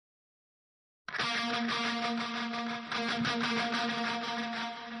Hey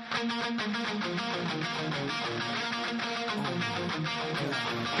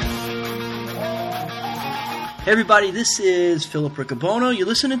everybody, this is Philip Riccobono. You're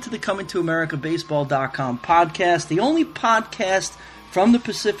listening to the ComingToAmericaBaseball.com podcast, the only podcast from the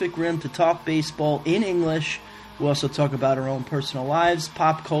Pacific Rim to talk baseball in English. We also talk about our own personal lives,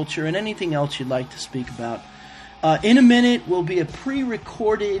 pop culture, and anything else you'd like to speak about. In a minute will be some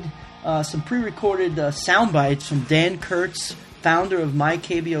pre-recorded sound bites from Dan Kurtz, founder of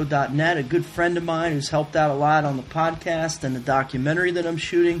MyKBO.net, a good friend of mine who's helped out a lot on the podcast and the documentary that I'm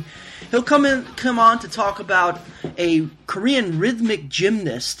shooting. He'll come on to talk about a Korean rhythmic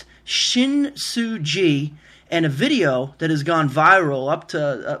gymnast, Shin Soo-ji, and a video that has gone viral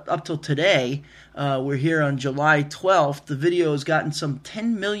up till today. We're here on July 12th. The video has gotten some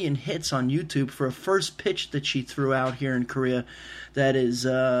 10 million hits on YouTube for a first pitch that she threw out here in Korea. That is,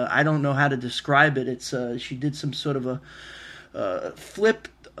 I don't know how to describe it. It's she did some sort of a flip,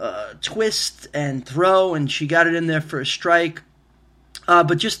 twist, and throw, and she got it in there for a strike.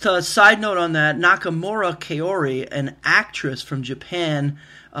 But just a side note on that, Nakamura Kaori, an actress from Japan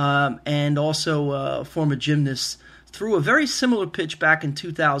and also a former gymnast, threw a very similar pitch back in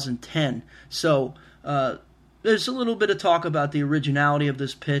 2010. So there's a little bit of talk about the originality of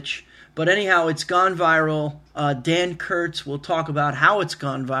this pitch. But anyhow, it's gone viral. Dan Kurtz will talk about how it's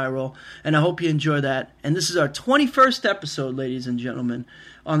gone viral, and I hope you enjoy that. And this is our 21st episode, ladies and gentlemen.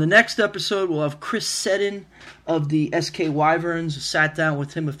 On the next episode, we'll have Chris Seddon of the SK Wyverns. Sat down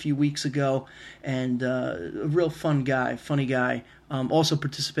with him a few weeks ago, and a real funny guy. Also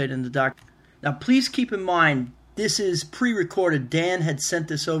participated in the doc. Now, please keep in mind, this is pre-recorded. Dan had sent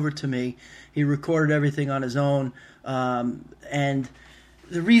this over to me. He recorded everything on his own, and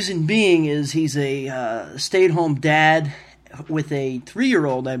the reason being is he's a stay-at-home dad with a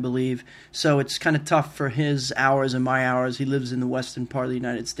 3-year-old, I believe, so it's kind of tough for his hours and my hours. He lives in the western part of the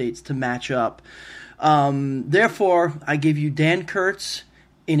United States to match up. Therefore, I give you Dan Kurtz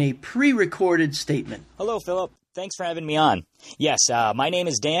in a pre-recorded statement. Hello, Philip. Thanks for having me on. Yes, my name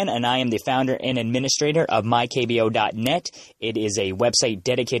is Dan, and I am the founder and administrator of MyKBO.net. It is a website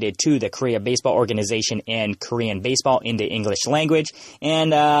dedicated to the Korea Baseball Organization and Korean baseball in the English language,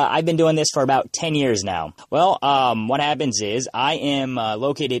 and I've been doing this for about 10 years now. Well, what happens is I am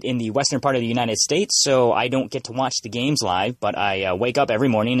located in the western part of the United States, so I don't get to watch the games live, but I wake up every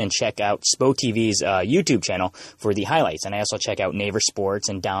morning and check out Spo TV's YouTube channel for the highlights, and I also check out Naver Sports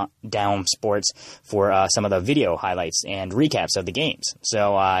and Down Sports for some of the video highlights and recaps of the games.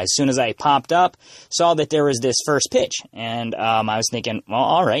 So as soon as I popped up, saw that there was this first pitch, and I was thinking, well,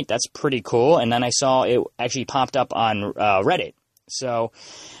 all right, that's pretty cool. And then I saw it actually popped up on Reddit. So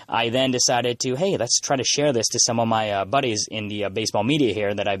I then decided to, hey, let's try to share this to some of my buddies in the baseball media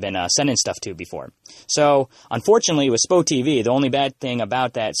here that I've been sending stuff to before. So unfortunately with Spo TV, the only bad thing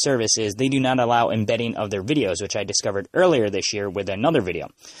about that service is they do not allow embedding of their videos, which I discovered earlier this year with another video.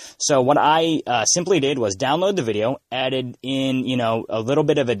 So what I simply did was download the video, added in, a little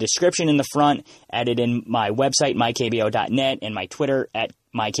bit of a description in the front, added in my website, mykbo.net, and my Twitter at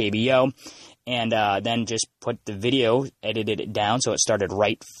mykbo. And then just put the video, edited it down so it started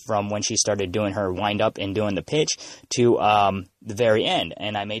right from when she started doing her wind-up and doing the pitch to the very end.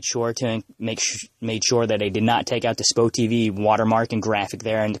 And I made sure to made sure that I did not take out the Spo TV watermark and graphic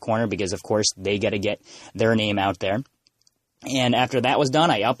there in the corner because, of course, they got to get their name out there. And after that was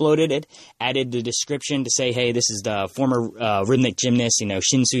done, I uploaded it, added the description to say, hey, this is the former rhythmic gymnast,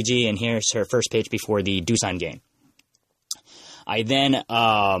 Shin Soo-ji, and here's her first pitch before the Doosan game. I then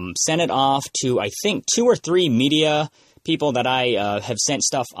sent it off to, I think, 2 or 3 media people that I have sent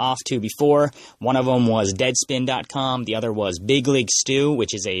stuff off to before. One of them was Deadspin.com. The other was Big League Stew,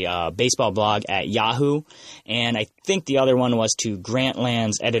 which is a baseball blog at Yahoo. And I think the other one was to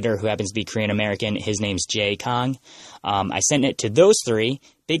Grantland's editor, who happens to be Korean-American. His name's Jay Kong. I sent it to those 3.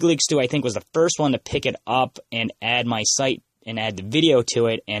 Big League Stew, I think, was the first one to pick it up and add my site and add the video to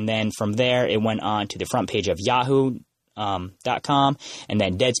it. And then from there, it went on to the front page of Yahoo. .com, and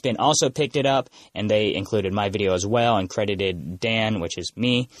then Deadspin also picked it up, and they included my video as well and credited Dan, which is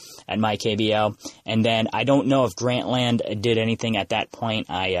me, at MyKBO. And then I don't know if Grantland did anything at that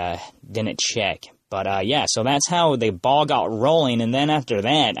point. I didn't check. But yeah, so that's how the ball got rolling. And then after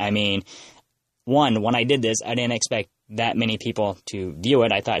that, when I did this, I didn't expect that many people to view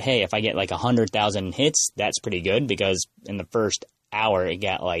it. I thought, hey, if I get like 100,000 hits, that's pretty good, because in the first hour it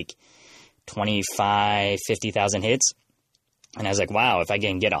got like 50,000 hits. And I was like, wow, if I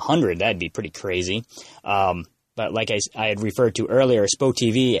can get 100, that'd be pretty crazy. But like I had referred to earlier, Spo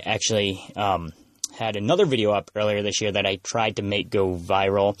TV actually had another video up earlier this year that I tried to make go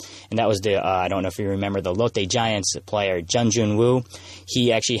viral, and that was the, I don't know if you remember, the Lotte Giants player Jun Jun Woo.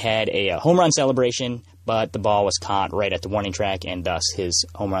 He actually had a home run celebration, but the ball was caught right at the warning track, and thus his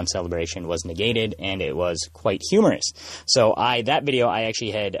home run celebration was negated, and it was quite humorous. So that video, I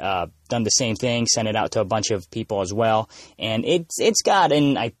actually had done the same thing, sent it out to a bunch of people as well, and it's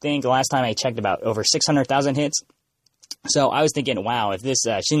gotten, I think, the last time I checked, about over 600,000 hits. So I was thinking, wow, if this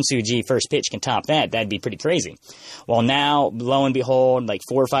Shin-Soo-Ji first pitch can top that, that'd be pretty crazy. Well, now, lo and behold, like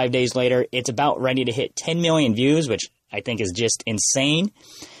 4 or 5 days later, it's about ready to hit 10 million views, which I think is just insane.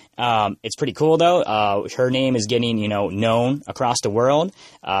 It's pretty cool, though. Her name is getting, known across the world.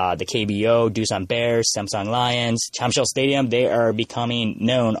 The KBO, Doosan Bears, Samsung Lions, Chamseol Stadium, they are becoming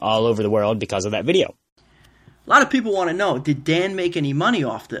known all over the world because of that video. A lot of people want to know, did Dan make any money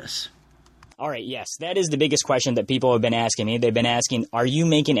off this? All right, yes, that is the biggest question that people have been asking me. They've been asking, are you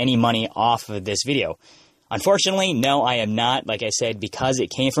making any money off of this video? Unfortunately, no, I am not. Like I said, because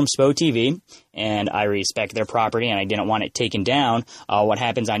it came from Spo TV, and I respect their property, and I didn't want it taken down. What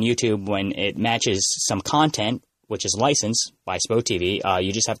happens on YouTube when it matches some content, which is licensed by Spo TV,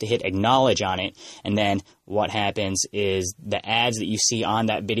 you just have to hit acknowledge on it, and then what happens is the ads that you see on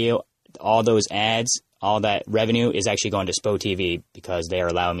that video, all those ads, all that revenue is actually going to Spo TV because they are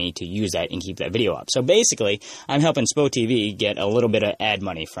allowing me to use that and keep that video up. So basically, I'm helping Spo TV get a little bit of ad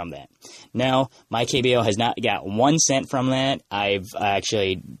money from that. Now, my KBO has not got 1 cent from that. I've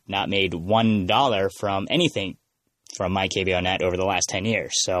actually not made $1 from anything from my KBO net over the last 10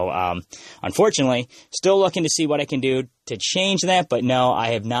 years. So, unfortunately, still looking to see what I can do to change that. But no,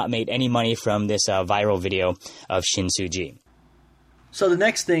 I have not made any money from this viral video of Shin-Soo-Ji. So the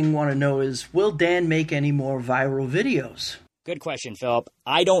next thing I want to know is, will Dan make any more viral videos? Good question, Philip.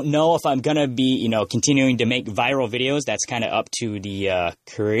 I don't know if I'm going to be, continuing to make viral videos. That's kind of up to the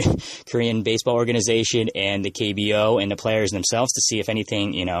Korean baseball organization and the KBO and the players themselves to see if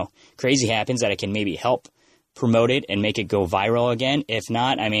anything, crazy happens that I can maybe help promote it and make it go viral again. If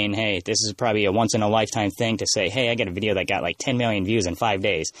not, I mean, hey, this is probably a once-in-a-lifetime thing to say, hey, I got a video that got like 10 million views in 5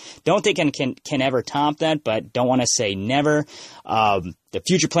 days. Don't think I can ever top that, but don't want to say never. The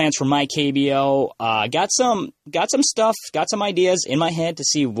future plans for my KBO, got some stuff, got some ideas in my head to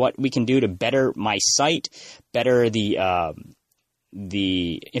see what we can do to better my site, better the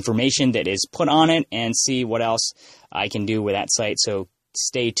information that is put on it, and see what else I can do with that site. So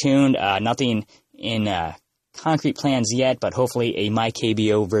stay tuned. Nothing in concrete plans yet, but hopefully a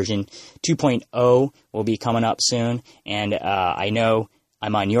MyKBO version 2.0 will be coming up soon. And I know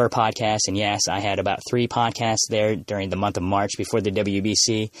I'm on your podcast, and yes, I had about 3 podcasts there during the month of March before the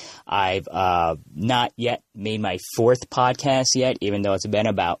WBC. I've not yet made my 4th podcast yet, even though it's been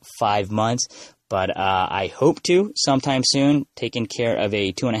about 5 months. But I hope to sometime soon, taking care of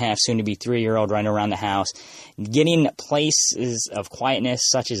a 2.5, soon-to-be 3-year-old running around the house. Getting places of quietness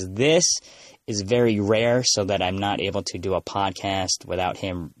such as this is very rare, so that I'm not able to do a podcast without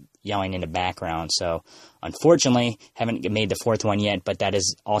him yelling in the background. So unfortunately, haven't made the 4th one yet, but that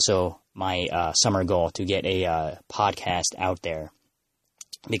is also my summer goal, to get a podcast out there,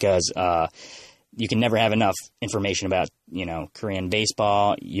 because you can never have enough information about, Korean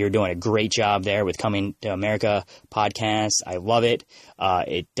baseball. You're doing a great job there with Coming to America podcast. I love it.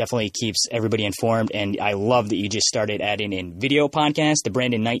 It definitely keeps everybody informed. And I love that you just started adding in video podcasts. The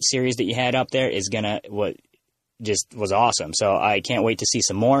Brandon Knight series that you had up there is just was awesome. So I can't wait to see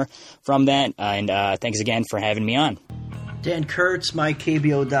some more from that. And thanks again for having me on. Dan Kurtz,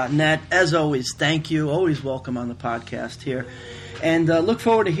 MyKBO.net. As always, thank you. Always welcome on the podcast here. And look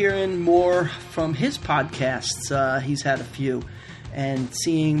forward to hearing more from his podcasts. He's had a few. And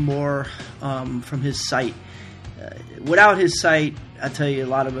seeing more from his site. Without his site, I tell you, a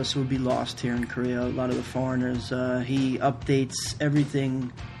lot of us would be lost here in Korea. A lot of the foreigners. He updates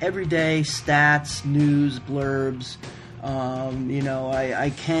everything every day, stats, news, blurbs.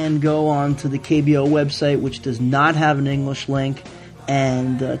 I can go on to the KBO website, which does not have an English link,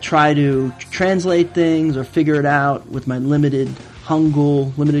 and try to translate things or figure it out with my limited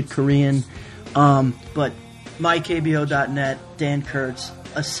Hangul, limited Korean. But MyKBO.net, Dan Kurtz,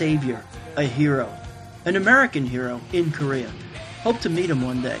 a savior, a hero, an American hero in Korea. Hope to meet him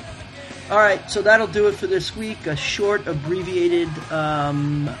one day. All right, so that'll do it for this week. A short, abbreviated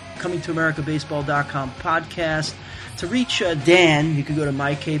ComingToAmericaBaseball.com podcast. To reach Dan, you can go to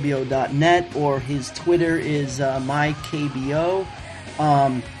MyKBO.net, or his Twitter is MyKBO.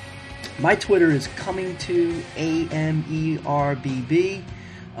 My Twitter is ComingToAmerbb.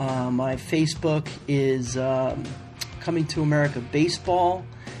 My Facebook is Coming to America Baseball.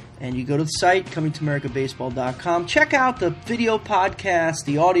 And you go to the site, comingtoamericabaseball.com. Check out the video podcast,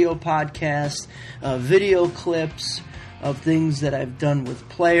 the audio podcast, video clips of things that I've done with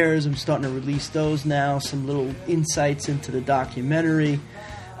players. I'm starting to release those now, some little insights into the documentary.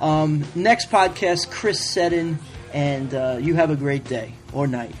 Next podcast, Chris Seddon, and you have a great day or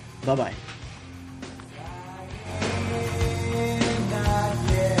night. Bye-bye.